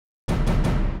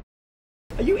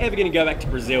Are you ever going to go back to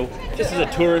Brazil, just as a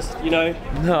tourist, you know?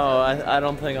 No, I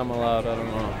don't think I'm allowed. I don't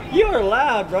know. You're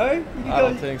allowed, bro. You can I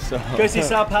don't think so. Go see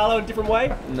Sao Paulo a different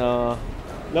way? No.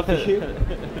 Not for you?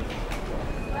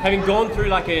 Having gone through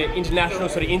like an international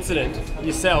sort of incident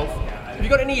yourself, have you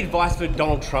got any advice for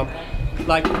Donald Trump?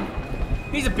 Like,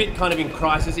 he's a bit kind of in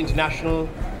crisis, international,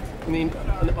 in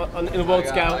the world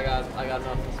scale. I got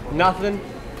nothing. Nothing?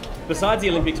 Besides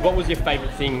the Olympics, what was your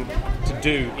favourite thing to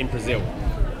do in Brazil?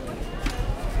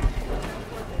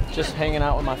 Just hanging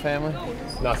out with my family.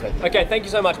 Nice, man. Okay, thank you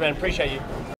so much, man. Appreciate you.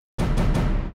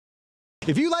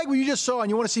 If you like what you just saw and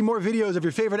you want to see more videos of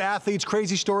your favorite athletes,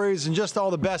 crazy stories, and just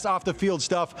all the best off-the-field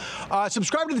stuff,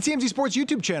 subscribe to the TMZ Sports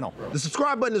YouTube channel. The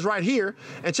subscribe button is right here,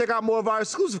 and check out more of our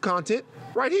exclusive content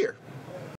right here.